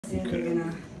see if they're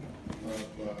gonna.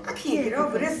 I can't get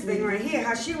over this thing right here.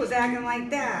 How she was acting like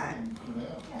that.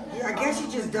 Yeah, I guess you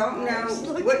just don't know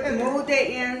what mood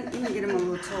they in. Let me get him a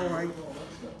little toy.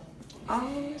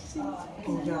 Oh, see.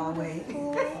 Oh, y'all wait.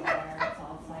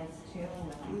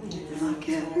 Look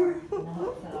at her.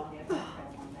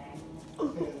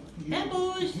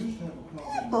 Pebbles.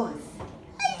 Pebbles.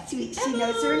 Hey, sweet. She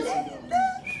knows her name.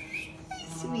 Hey,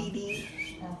 sweetie.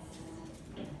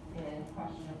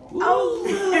 Oh,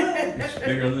 It's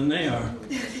bigger than they are.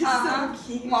 So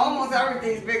cute. Well, almost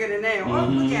everything's bigger than them. Oh,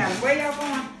 look at them. Where y'all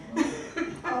going?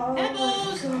 Oh,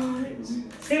 Pebbles.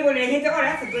 See, when they hit the, oh,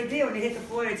 that's a good deal. When they hit the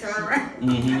floor, they turn around.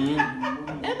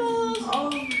 Pebbles. oh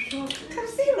my God. Come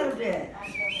see a little bit.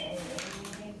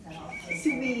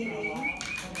 Sweetie.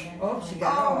 Oh, she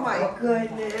got Oh off. my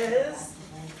goodness.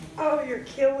 Oh, you're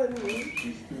killing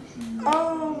me.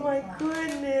 Oh my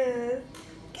goodness.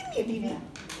 Give me a baby.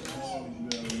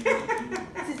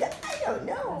 I don't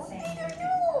know. I don't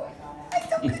know. I'm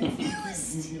so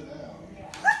confused.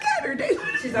 Look at her, dude.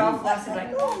 She's all flustered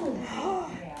like, oh.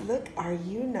 Look, are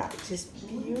you not just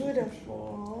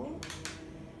beautiful?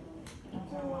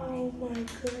 Oh my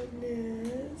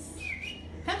goodness.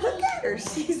 Look at her,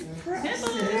 she's precious.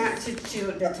 Not to chew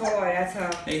the toy, that's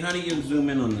how. Hey, how do you zoom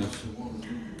in on this?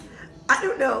 I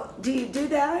don't know. Do you do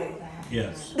that?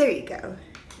 Yes. There you go.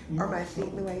 Are my feet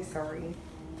in the way? Sorry.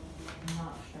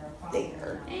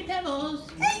 There. Hey, Pebbles.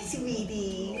 Hey,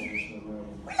 sweetie.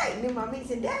 We're like new mommies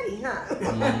and daddy, huh?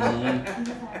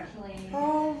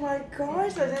 Oh my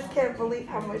gosh, I just can't believe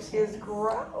how much he has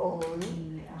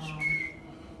grown.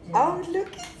 Oh,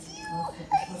 look at you.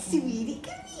 Hey, sweetie,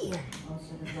 come here.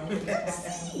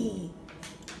 Let's see.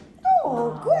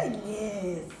 Oh,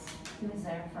 goodness.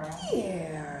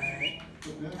 Here.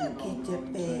 Look at the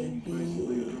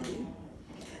baby.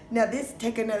 Now this,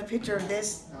 take another picture of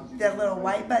this, that little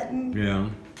white button. Yeah.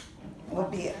 Will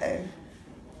be a,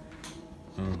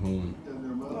 Hold on.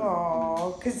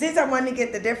 oh, because this I wanted to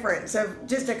get the difference of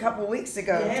just a couple weeks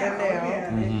ago to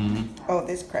now. Oh,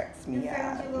 this cracks me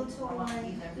up.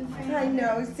 I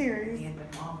know, serious.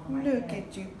 Look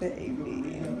at you,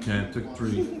 baby. Yeah, it took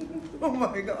 3. Oh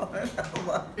my God, I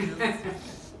love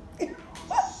this.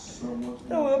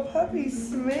 Oh, a puppy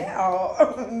smell.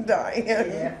 I'm dying.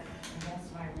 Yeah.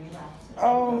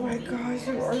 Oh my gosh,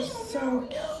 you are so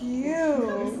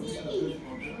cute.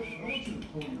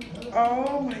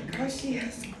 Oh my gosh, she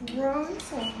has grown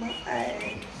so much.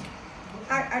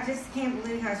 I just can't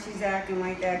believe how she's acting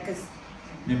like that, because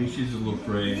Maybe she's a little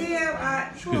afraid. yeah,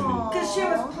 Could be. because she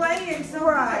was playing so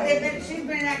right. She's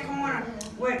been in that corner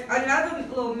with another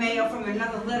little male from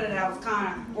another litter that I was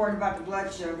kind of worried about the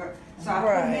blood sugar. So I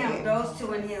put him, those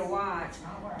two in here to watch.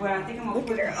 But I think I'm going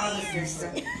to put her other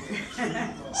sister.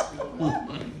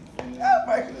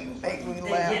 You make me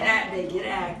laugh. They get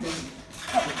active.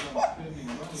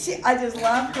 I just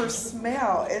love her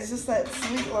smell. It's just that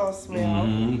sweet little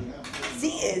smell. She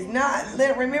is not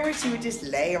little. Remember, she would just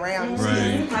lay around.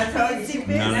 Right. I told you,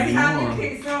 Not next time anymore.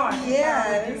 you kick on.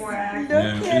 Yes.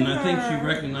 Yeah, and I think she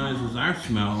recognizes our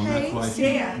smell, and that's why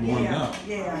she warmed up.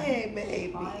 Hey,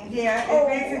 baby. Yeah, it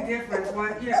makes a difference.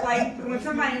 Like when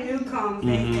somebody new comes,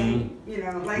 they you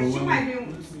know, like Well, she might be,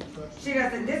 she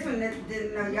doesn't, this one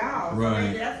didn't know y'all. So Right.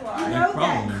 maybe that's why. No,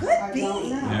 Probably. that could be.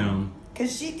 Yeah.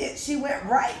 Because she went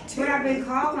right to But I've been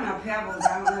calling her Pebbles.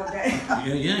 I don't know what that.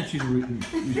 Yeah, she's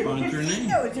responding to her She name.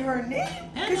 knows her name.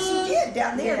 Because she did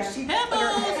down there. Yeah. She put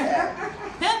her head up.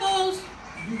 Pebbles.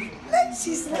 Look,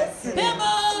 she's listening.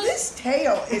 Pebbles. This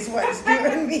tail is what's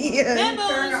giving me a... Turn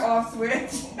the off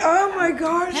switch. Oh my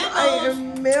gosh, I Pebbles.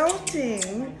 am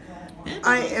melting.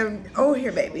 I am... Oh,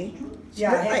 here, baby.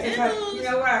 Yeah, I had to cut, you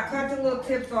know what? I cut the little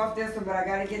tips off this one, but I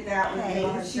gotta get that one and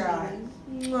give it a shot.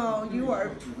 Oh, you are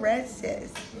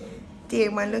precious.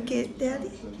 Dear, want to look at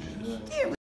Daddy? Dear.